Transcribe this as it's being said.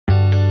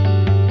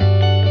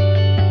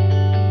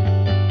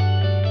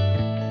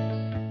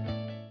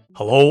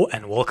Hello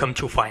and welcome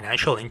to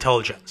Financial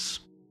Intelligence.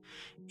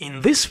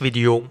 In this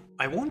video,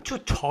 I want to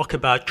talk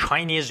about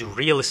Chinese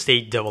real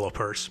estate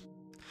developers.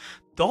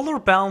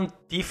 Dollar-bound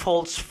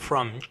defaults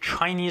from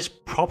Chinese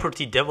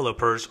property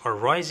developers are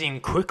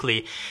rising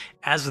quickly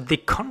as the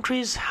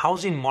country's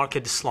housing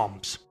market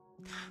slumps.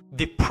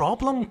 The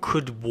problem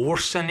could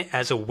worsen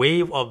as a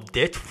wave of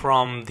debt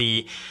from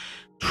the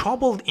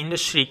troubled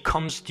industry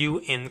comes due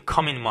in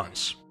coming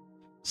months.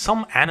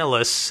 Some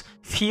analysts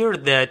fear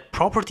that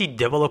property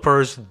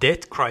developers'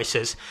 debt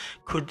crisis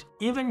could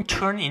even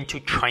turn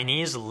into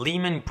Chinese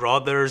Lehman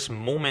Brothers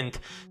moment,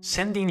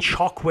 sending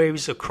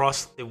shockwaves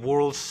across the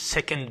world's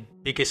second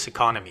biggest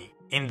economy.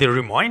 In the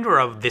remainder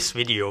of this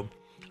video,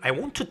 I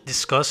want to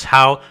discuss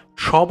how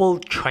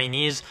troubled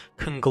Chinese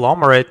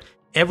conglomerate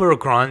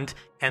Evergrande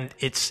and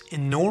its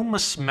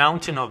enormous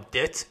mountain of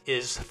debt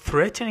is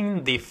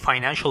threatening the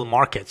financial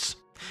markets,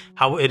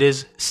 how it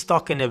is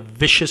stuck in a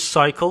vicious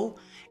cycle,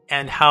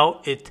 and how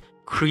it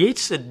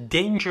creates a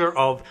danger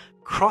of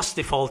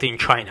cross-default in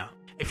China.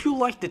 If you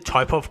like the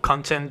type of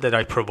content that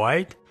I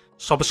provide,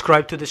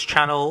 subscribe to this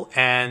channel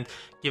and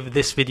give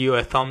this video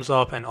a thumbs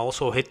up, and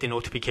also hit the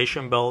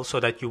notification bell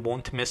so that you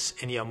won't miss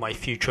any of my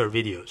future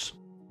videos.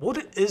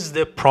 What is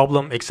the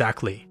problem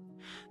exactly?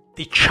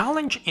 The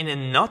challenge in a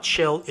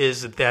nutshell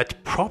is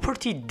that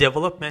property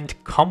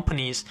development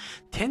companies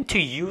tend to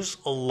use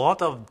a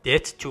lot of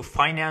debt to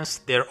finance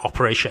their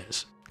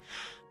operations.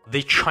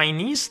 The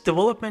Chinese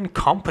development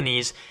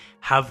companies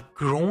have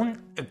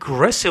grown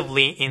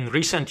aggressively in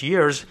recent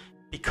years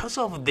because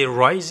of the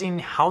rising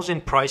housing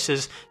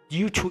prices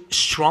due to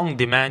strong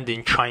demand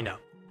in China.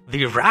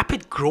 The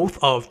rapid growth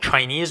of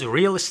Chinese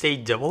real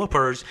estate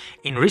developers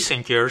in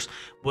recent years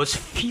was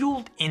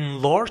fueled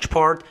in large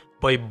part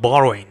by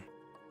borrowing.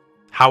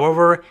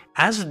 However,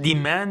 as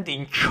demand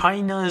in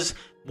China's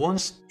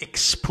once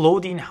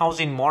exploding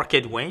housing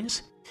market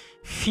wanes,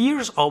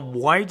 fears of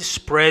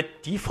widespread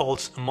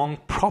defaults among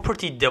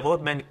property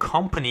development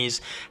companies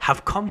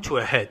have come to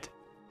a head.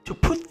 To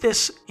put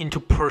this into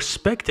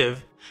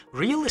perspective,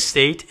 real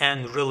estate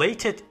and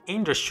related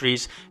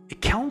industries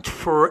account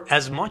for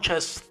as much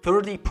as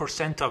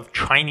 30% of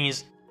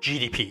Chinese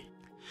GDP.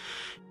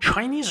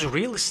 Chinese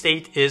real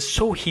estate is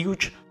so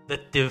huge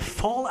that the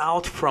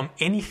fallout from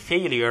any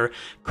failure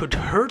could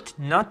hurt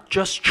not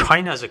just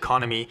China's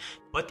economy,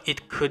 but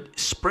it could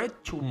spread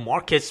to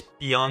markets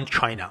beyond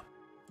China.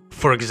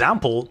 For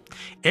example,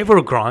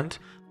 Evergrande,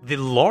 the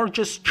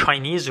largest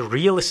Chinese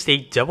real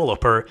estate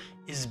developer,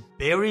 is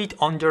buried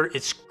under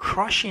its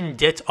crushing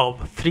debt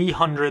of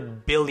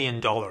 $300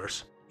 billion.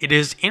 It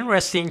is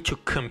interesting to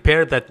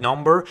compare that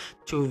number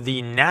to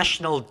the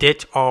national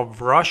debt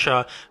of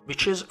Russia,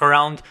 which is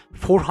around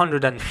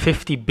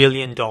 $450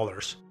 billion.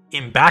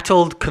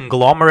 Embattled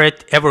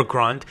conglomerate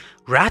Evergrande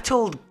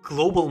rattled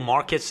global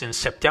markets in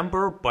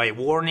September by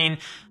warning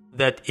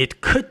that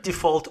it could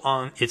default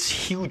on its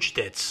huge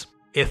debts.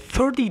 A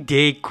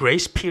 30-day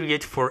grace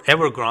period for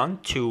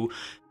Evergrande to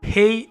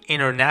pay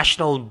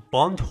international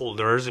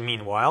bondholders,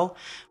 meanwhile,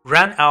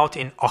 ran out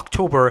in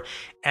October,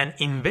 and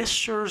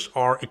investors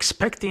are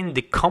expecting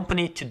the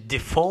company to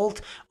default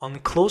on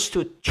close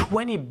to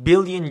 $20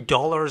 billion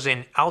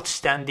in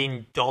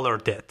outstanding dollar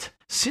debt.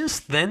 Since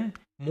then,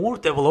 more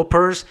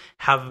developers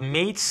have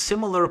made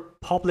similar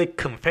public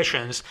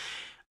confessions,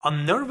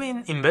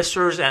 unnerving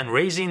investors and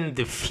raising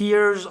the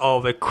fears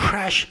of a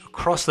crash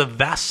across the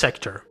vast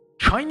sector.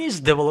 Chinese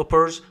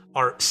developers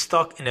are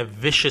stuck in a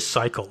vicious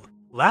cycle.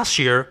 Last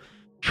year,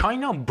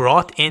 China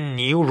brought in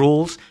new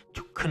rules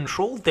to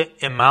control the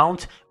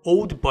amount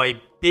owed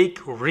by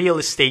big real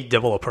estate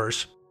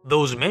developers.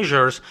 Those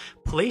measures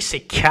place a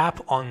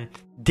cap on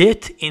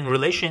debt in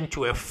relation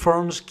to a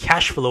firm's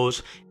cash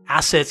flows,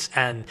 assets,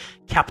 and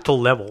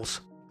capital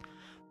levels.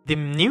 The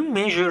new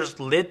measures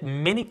led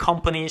many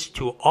companies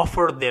to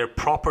offer their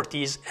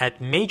properties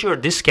at major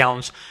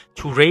discounts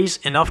to raise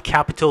enough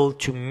capital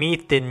to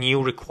meet the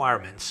new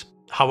requirements.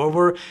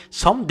 However,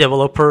 some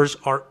developers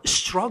are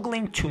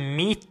struggling to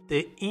meet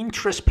the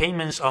interest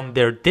payments on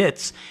their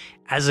debts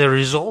as a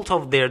result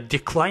of their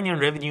declining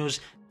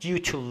revenues due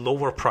to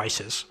lower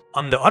prices.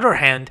 On the other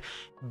hand,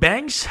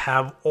 banks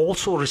have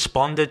also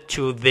responded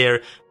to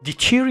their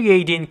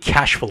deteriorating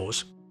cash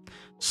flows.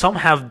 Some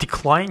have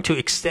declined to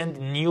extend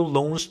new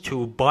loans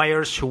to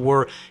buyers who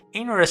were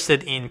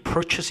interested in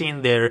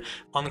purchasing their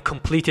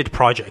uncompleted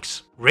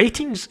projects.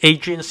 Ratings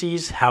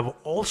agencies have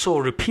also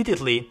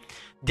repeatedly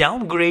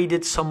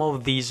downgraded some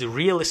of these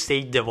real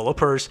estate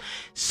developers,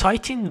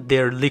 citing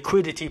their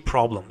liquidity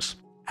problems.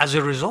 As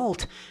a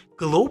result,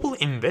 global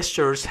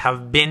investors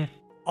have been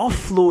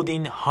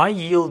offloading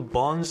high-yield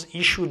bonds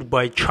issued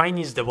by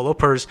Chinese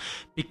developers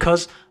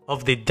because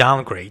of the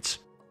downgrades.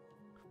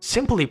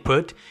 Simply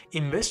put,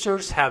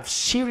 investors have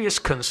serious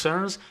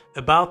concerns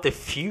about the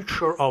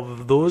future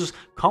of those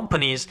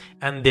companies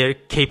and their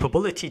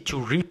capability to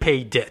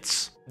repay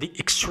debts. The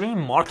extreme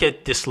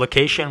market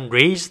dislocation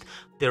raised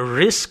the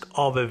risk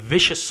of a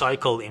vicious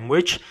cycle in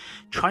which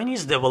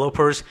Chinese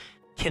developers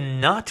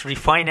cannot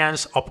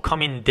refinance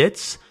upcoming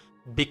debts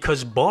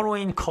because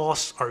borrowing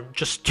costs are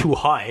just too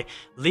high,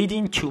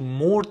 leading to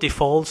more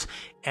defaults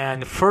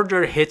and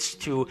further hits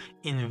to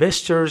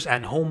investors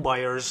and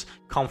homebuyers'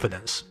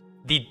 confidence.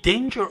 The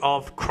danger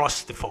of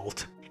cross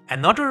default.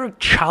 Another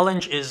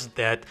challenge is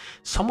that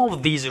some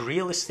of these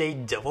real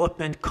estate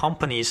development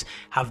companies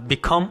have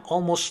become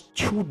almost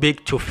too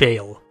big to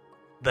fail.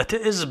 That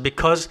is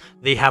because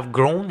they have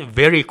grown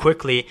very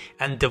quickly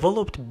and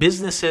developed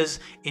businesses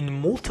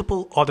in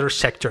multiple other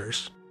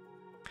sectors.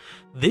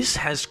 This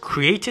has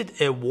created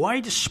a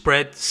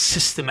widespread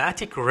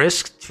systematic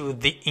risk to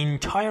the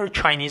entire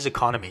Chinese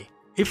economy.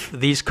 If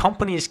these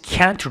companies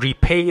can't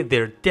repay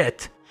their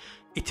debt,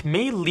 it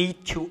may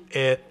lead to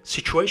a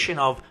situation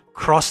of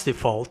cross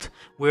default,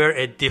 where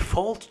a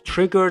default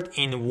triggered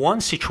in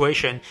one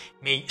situation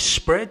may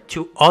spread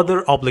to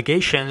other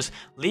obligations,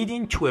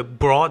 leading to a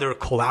broader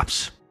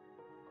collapse.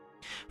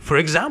 For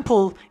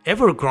example,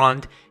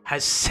 Evergrande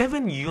has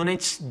 7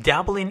 units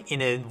dabbling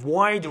in a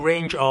wide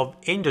range of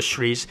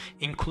industries,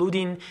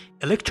 including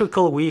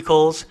electrical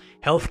vehicles,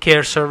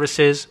 healthcare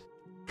services,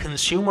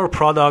 consumer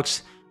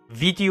products,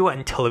 video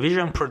and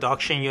television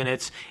production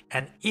units,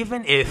 and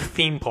even a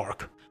theme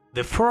park.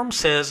 The firm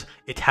says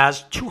it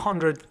has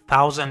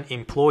 200,000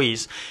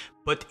 employees,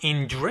 but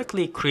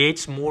indirectly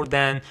creates more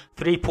than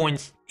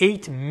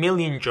 3.8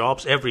 million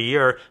jobs every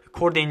year,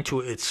 according to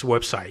its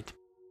website.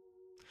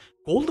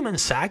 Goldman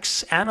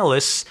Sachs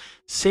analysts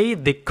say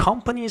the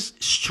company's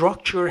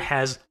structure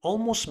has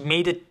almost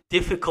made it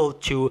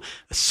difficult to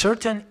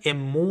ascertain a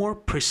more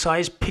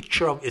precise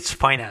picture of its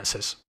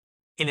finances.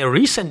 In a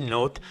recent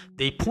note,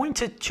 they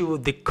pointed to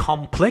the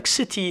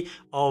complexity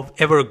of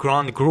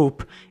Evergrande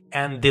Group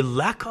and the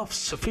lack of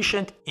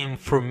sufficient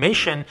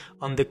information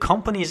on the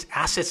company's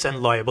assets and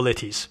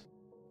liabilities.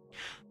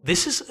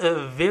 This is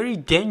a very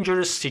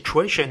dangerous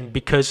situation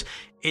because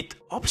it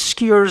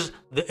obscures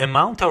the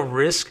amount of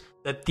risk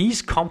that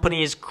these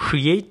companies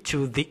create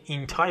to the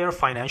entire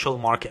financial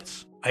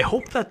markets. I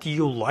hope that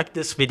you liked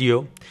this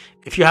video.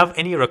 If you have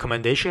any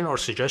recommendation or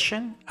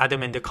suggestion, add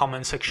them in the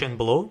comment section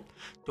below.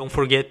 Don't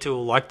forget to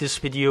like this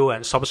video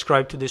and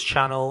subscribe to this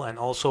channel, and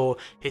also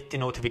hit the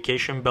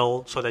notification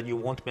bell so that you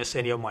won't miss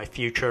any of my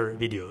future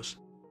videos.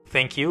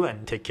 Thank you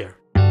and take care.